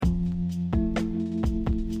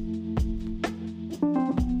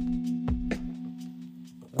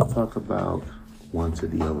talk about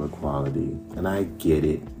quantity over quality. And I get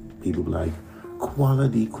it. People be like,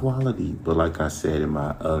 quality, quality. But like I said in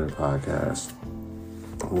my other podcast,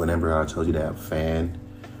 whenever I told you that fan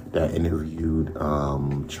that interviewed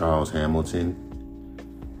Charles Hamilton,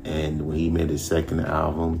 and when he made his second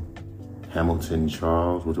album, Hamilton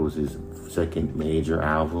Charles, which was his second major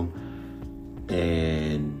album,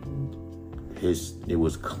 and it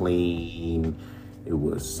was clean, it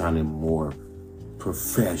was sounding more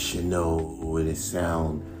professional, and it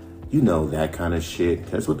sound, that kind of shit.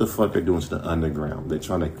 That's what the fuck they're doing to the underground. They're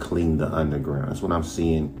trying to clean the underground. That's what I'm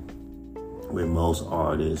seeing with most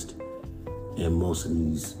artists and most of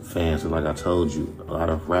these fans. Like I told you, a lot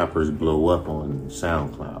of rappers blow up on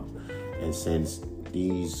SoundCloud. And since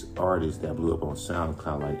these artists that blew up on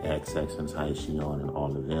SoundCloud, like XX and Tyshawn and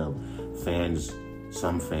all of them,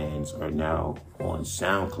 some fans are now on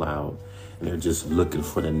SoundCloud, and they're just looking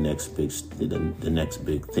for the next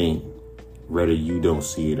big thing, whether you don't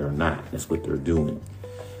see it or not. That's what they're doing.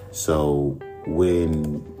 So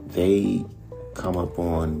when they come up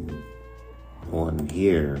on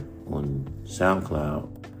here on SoundCloud,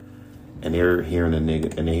 and they're hearing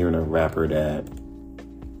a rapper that,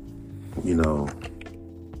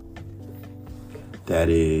 that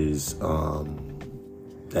is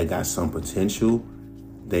that got some potential,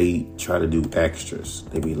 they try to do extras.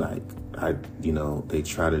 They be like, they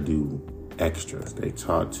try to do extras. They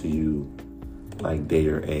talk to you like they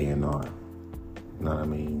are A&R. You know what I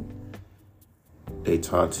mean? They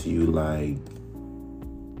talk to you like,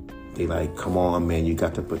 they like, come on, man, you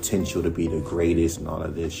got the potential to be the greatest and all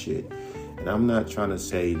of this shit. And I'm not trying to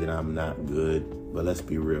say that I'm not good, but let's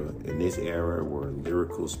be real. In this era where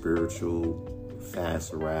lyrical, spiritual,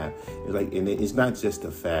 fast rap, it's not just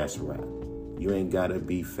a fast rap. You ain't gotta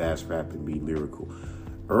be fast rap and be lyrical.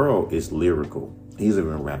 Earl is lyrical. He's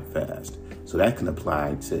even rap fast. So that can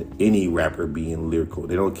apply to any rapper being lyrical.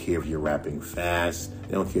 They don't care if you're rapping fast.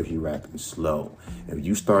 They don't care if you're rapping slow. If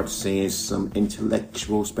you start saying some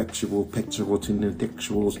intellectual, spectral, pictural,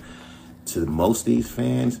 intellectuals to most of these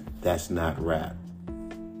fans, that's not rap.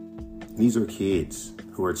 These are kids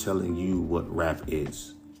who are telling you what rap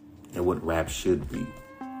is and what rap should be.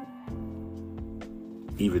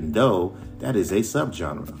 Even though that is a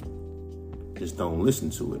subgenre. Just don't listen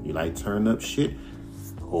to it. You like turn up shit?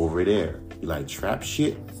 Go over there. You like trap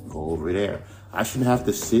shit? Go over there. An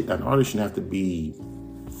artist shouldn't have to be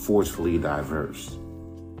forcefully diverse.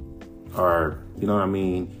 Or, you know what I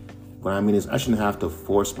mean? What I mean is I shouldn't have to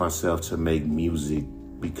force myself to make music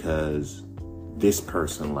because this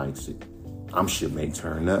person likes it. I should make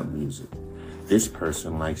turn up music. This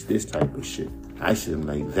person likes this type of shit. I shouldn't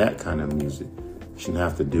like that kind of music. Shouldn't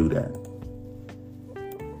have to do that.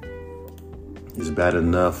 It's bad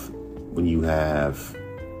enough when you have,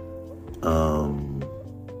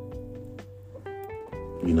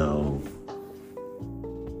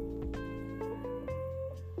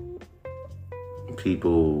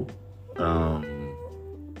 people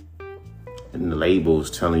in the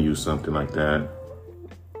labels telling you something like that.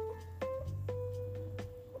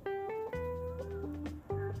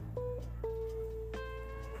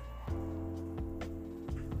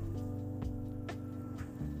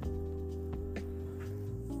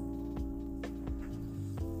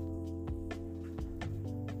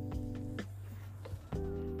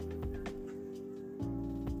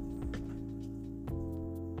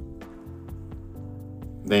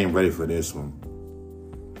 They ain't ready for this one.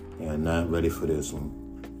 They are not ready for this one.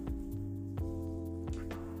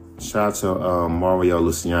 Shout out to Mario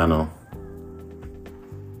Luciano.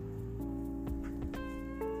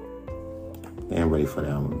 They ain't ready for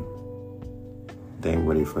that one. They ain't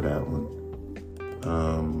ready for that one.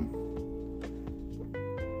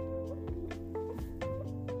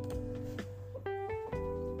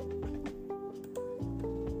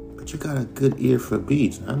 But you got a good ear for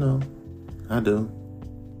beats. I know. I do.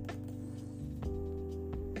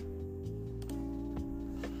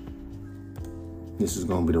 This is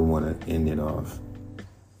gonna be the one to end it off.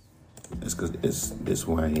 It's cause it's this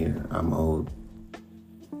one here. I'm old.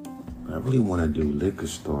 I really want to do Liquor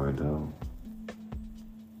Store though.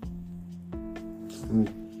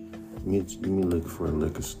 Let me look for a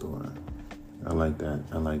Liquor Store. I like that.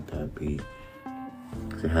 I like that beat.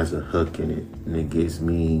 It has a hook in it, and it gives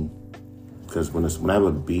me. Because when I have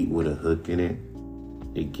a beat with a hook in it,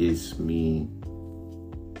 it gives me.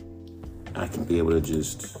 I can be able to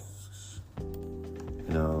just.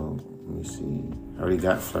 Let me see. I already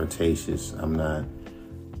got Flirtatious. I'm not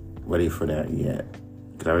ready for that yet.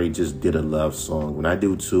 Because I already just did a love song. When I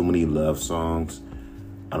do too many love songs,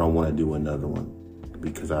 I don't want to do another one.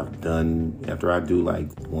 because after I do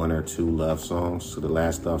like one or two love songs. So the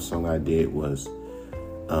last love song I did was,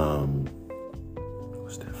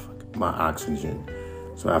 what's that fucking, My Oxygen.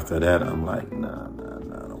 So after that, I'm like, nah, I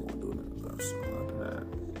don't want to do another love song after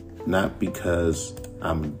that. Not because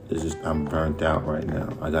I'm burnt out right now.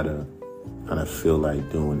 I gotta kind of feel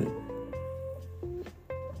like doing it.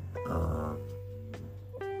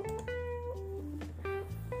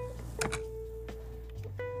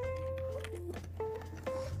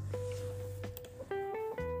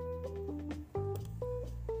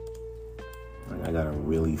 I gotta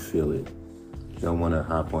really feel it. You don't want to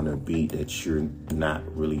hop on a beat that you're not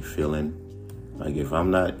really feeling. Like if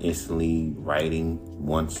I'm not instantly writing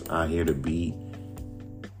once I hear the beat,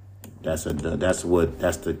 that's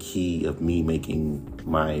the key of me making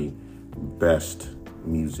my best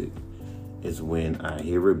music. Is when I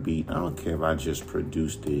hear a beat. I don't care if I just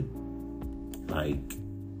produced it like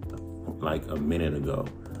a minute ago.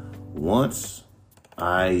 Once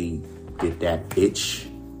I get that itch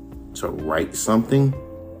to write something,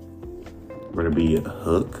 whether it be a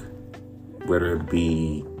hook, whether it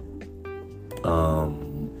be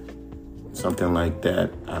something like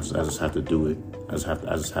that, I just have to do it. I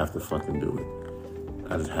just have to fucking do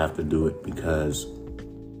it. I just have to do it because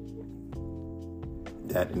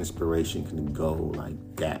that inspiration can go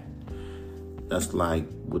like that. That's like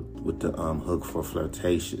with the hook for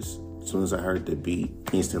Flirtatious. As soon as I heard the beat,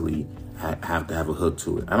 instantly I have to have a hook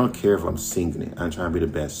to it. I don't care if I'm singing it. I'm trying to be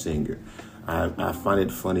the best singer. I find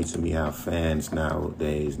it funny to me how fans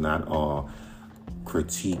nowadays not all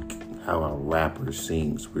critique how a rapper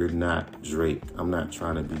sings. We're not Drake. I'm not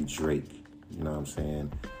trying to be Drake. You know what I'm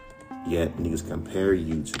saying? Yet niggas compare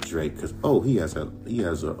you to Drake because he has a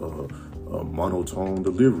monotone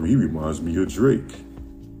delivery. He reminds me of Drake.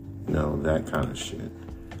 You know, that kind of shit,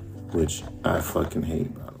 which I fucking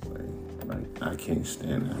hate, by the way. Like, I can't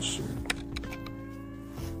stand that shit.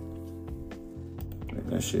 Like,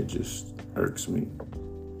 that shit just irks me.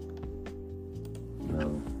 You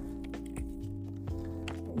know?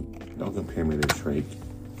 Don't compare me to Drake.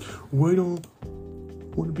 Why don't I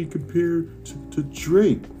want to be compared to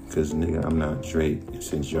Drake? Because, nigga, I'm not Drake. And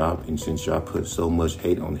since y'all put so much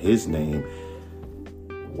hate on his name,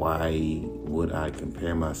 why would I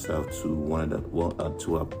compare myself to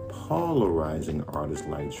to a polarizing artist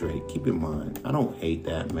like Drake? Keep in mind, I don't hate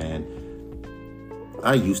that man.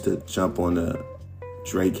 I used to jump on the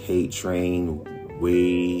Drake hate train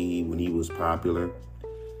way when he was popular.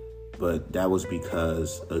 But that was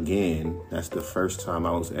because, again, that's the first time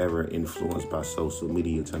I was ever influenced by social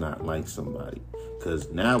media to not like somebody. Because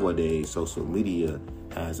nowadays, social media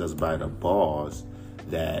has us by the balls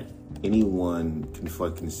that anyone can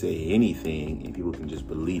fucking say anything and people can just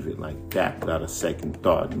believe it like that without a second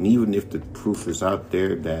thought. And even if the proof is out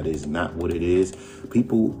there that is not what it is,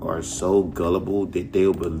 people are so gullible that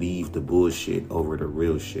they'll believe the bullshit over the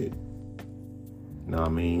real shit. You know what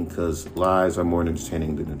I mean? Because lies are more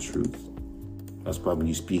entertaining than the truth. That's why when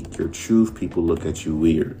you speak your truth, people look at you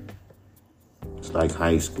weird. It's like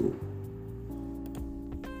high school.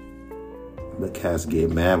 The cats get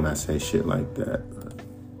mad when I say shit like that.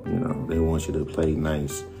 You know, they want you to play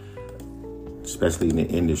nice, especially in the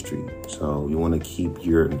industry. So you want to keep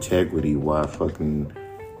your integrity while fucking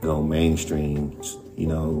go mainstream, you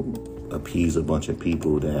know, appease a bunch of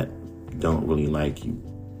people that don't really like you.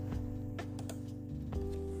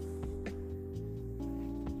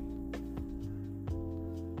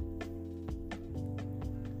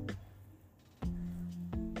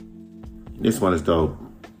 This one is dope.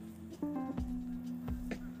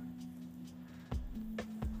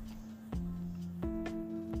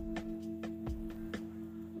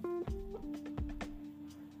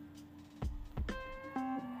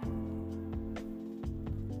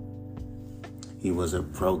 He was a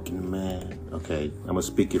broken man. Okay, I'm gonna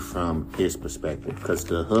speak it from his perspective because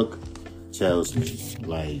the hook tells me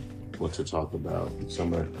like what to talk about. So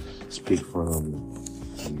I'm gonna speak from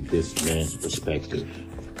this man's perspective.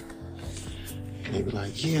 They be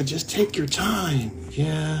like, yeah, just take your time.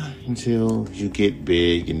 Yeah, until you get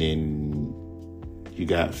big and then you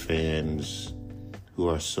got fans who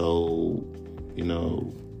are so, you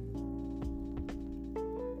know,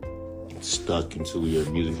 stuck into your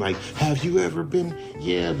music. Like, have you ever been?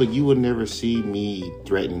 Yeah, but you would never see me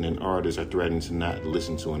threaten an artist or threaten to not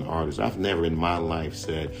listen to an artist. I've never in my life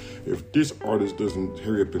said, if this artist doesn't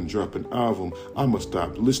hurry up and drop an album, I'm gonna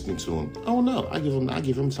stop listening to him. Oh no, I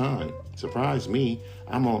give him time. Surprise me.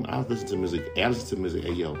 I listen to music. I listen to music.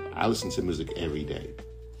 Hey yo, I listen to music every day.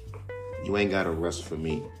 You ain't gotta rush for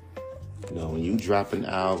me. You know, when you drop an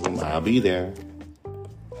album, I'll be there.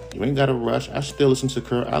 You ain't got to rush. I still listen to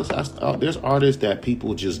Kurt. There's artists that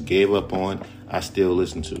people just gave up on. I still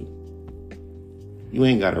listen to. You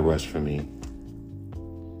ain't got to rush for me.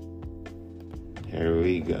 Here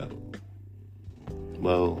we go.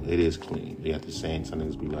 Well, it is clean. They have to say, some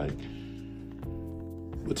niggas be like,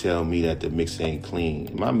 would tell me that the mix ain't clean.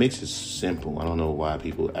 My mix is simple. I don't know why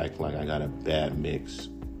people act like I got a bad mix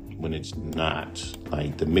when it's not.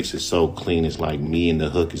 Like, the mix is so clean, it's like me and the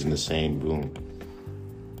hook is in the same room.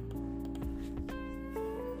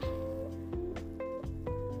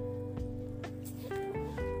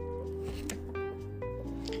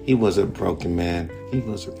 He was a broken man. He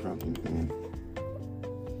was a broken man.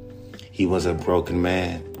 He was a broken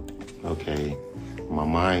man. Okay. My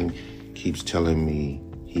mind keeps telling me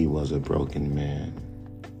he was a broken man.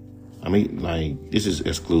 I mean, like, this is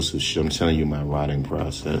exclusive shit. I'm telling you my writing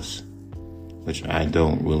process, which I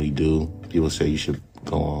don't really do. People say you should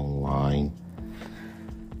go online.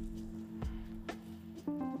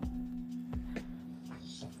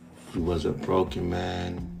 He was a broken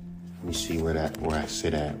man. Let me see where I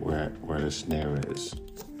sit at, where the snare is.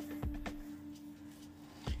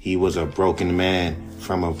 He was a broken man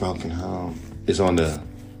from a broken home. It's on the,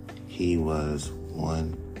 he was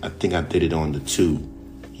one. I think I did it on the 2.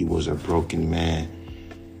 He was a broken man.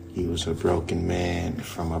 He was a broken man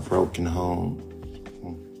from a broken home.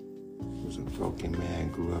 He was a broken man,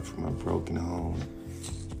 grew up from a broken home.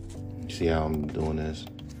 See how I'm doing this?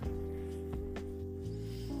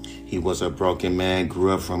 He was a broken man,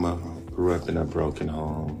 grew up in a broken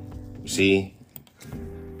home. See?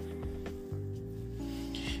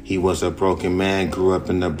 He was a broken man, grew up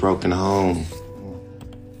in a broken home.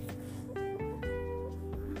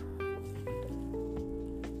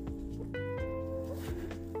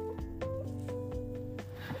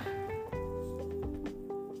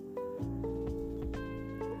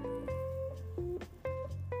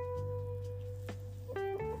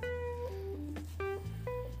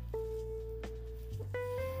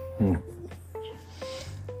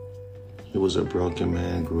 He was a broken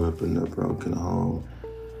man, grew up in a broken home.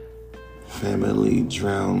 Family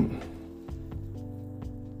drowned.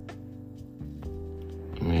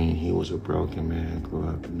 I mean, he was a broken man, grew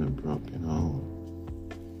up in a broken home.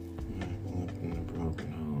 Grew up in a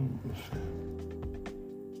broken home.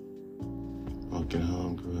 Broken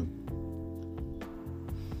home, grew up.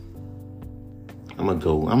 I'm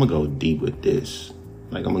gonna go deep with this.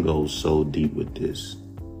 Like, I'm gonna go so deep with this.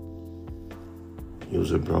 He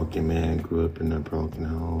was a broken man, grew up in a broken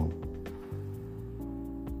home.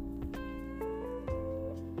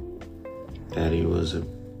 Daddy was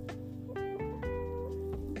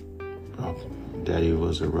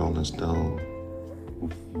a Rolling Stone.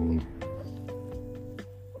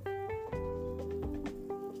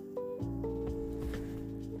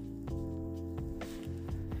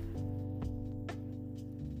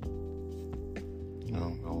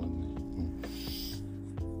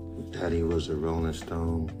 Daddy was a Rolling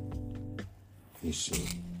Stone. You see,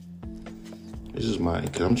 this is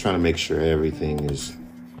because I'm trying to make sure everything is.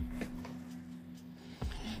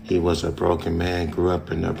 He was a broken man, grew up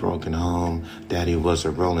in a broken home. Daddy was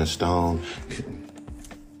a Rolling Stone.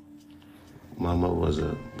 Mama was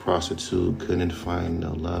a prostitute, couldn't find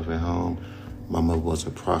no love at home. Mama was a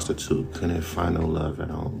prostitute, couldn't find no love at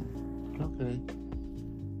home. Okay.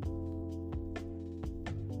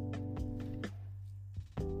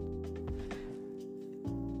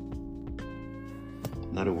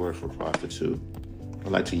 Another word for prostitute. I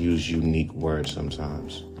like to use unique words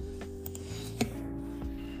sometimes.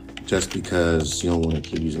 Just because you don't want to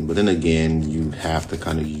keep using. But then again, you have to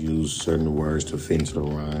kind of use certain words to fit into the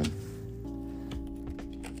rhyme.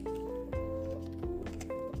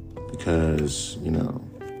 Because, or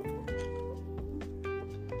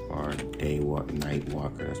night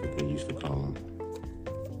walker, that's what they used to call them.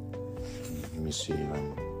 Let me see.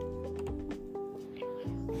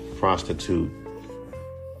 Prostitute.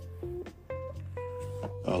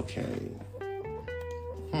 Okay.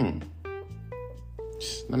 I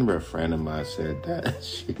remember a friend of mine said that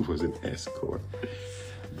she was an escort.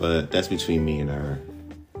 But that's between me and her.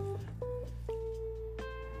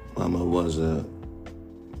 Mama was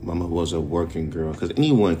a working girl. Because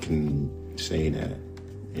anyone can say that.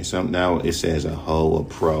 And now it says a hoe, a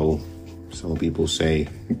pro. Some people say.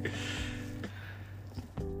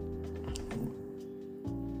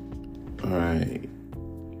 All right.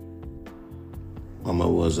 Mama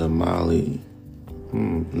was a Molly.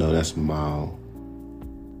 No, that's Mal.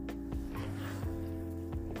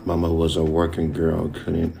 Mama was a working girl,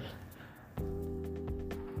 couldn't.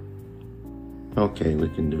 Okay, we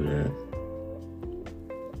can do that.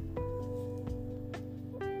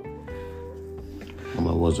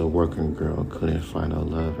 Mama was was a working girl, couldn't find no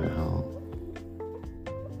love at home.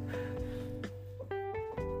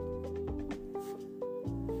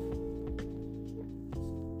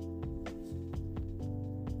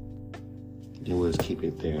 Then we'll just keep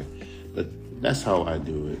it there. But that's how I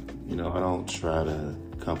do it. You know, I don't try to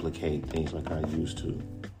complicate things like I used to.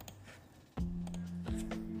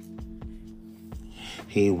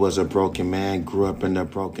 He was a broken man, grew up in a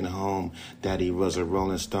broken home. Daddy was a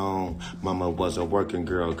Rolling Stone. Mama was a working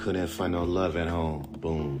girl, couldn't find no love at home.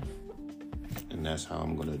 Boom. And that's how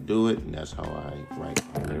I'm gonna do it, and that's how I write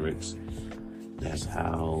my lyrics. That's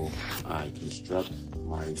how I construct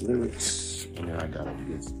my lyrics. And then I gotta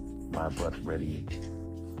get my butt ready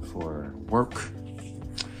for work.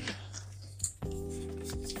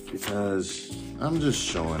 Because I'm just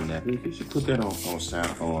showing that. You should put that on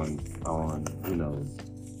you know,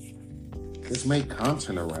 just make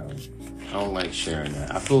content around it. I don't like sharing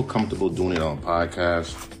that. I feel comfortable doing it on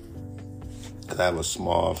podcasts because I have a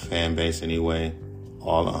small fan base anyway,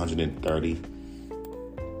 all 130.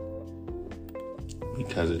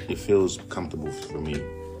 Because it feels comfortable for me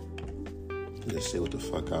to just say what the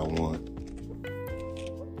fuck I want.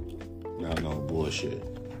 Y'all know bullshit.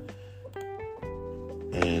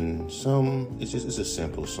 And it's a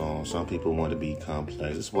simple song. Some people want to be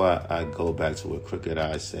complex. That's why I go back to what Crooked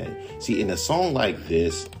I say. See, in a song like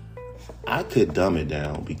this, I could dumb it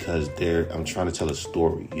down because I'm trying to tell a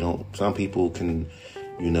story. You know, some people can,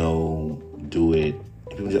 you know, do it.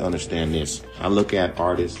 People just understand this. I look at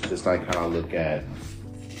artists just like how I look at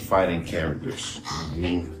fighting characters.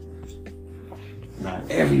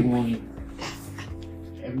 Not everyone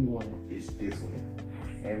is different.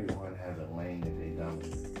 Everyone has a lane that they don't.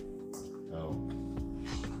 So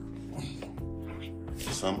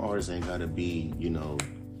some artists ain't gotta be, you know,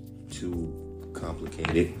 too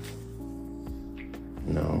complicated.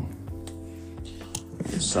 You know.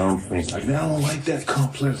 Some things like, I don't like that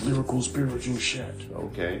complex lyrical spiritual shit.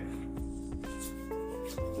 Okay.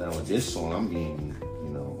 Now with this song, I'm being, you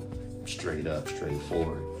know, straight up,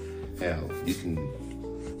 straightforward. Hell, you can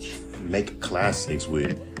make classics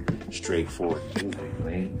with straightforward music,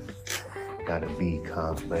 man. Gotta be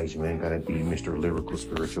complex, man. Gotta be Mr. Lyrical,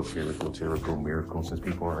 Spiritual, Lyrical, Miracle. Since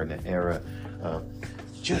people are in the era of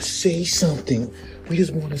just say something. We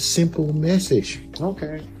just want a simple message.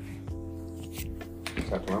 Okay.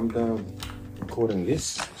 After I'm done recording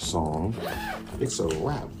this song, it's a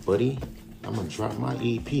wrap, buddy. I'm gonna drop my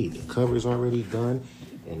EP. The cover's already done,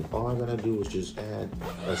 and all I gotta do is just add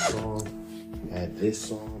a song, add this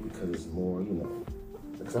song because it's more, you know.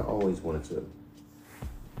 Because I always wanted to,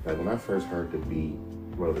 like when I first heard the beat,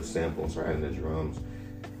 wrote a sample and started adding the drums,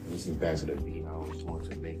 and listening back to the beat, I always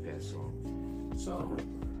wanted to make that song. So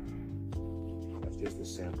that's just a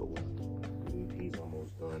sample one. The EP's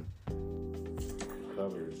almost done.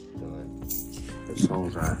 Cover's done. The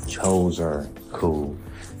songs I chose are cool.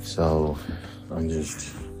 So I'm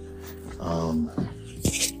just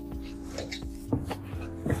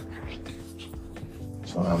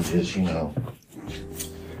you know,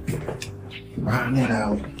 riding it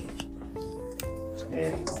out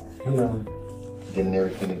and, you know, getting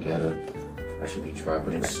everything together. I should be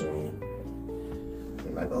dropping it soon.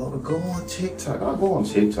 They're like, oh, but go on TikTok. I'll go on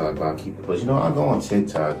TikTok, but I'll keep it. But you know, I'll go on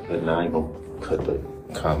TikTok, but now I ain't gonna cut the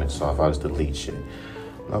comments off. I'll just delete shit.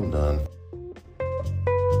 I'm done.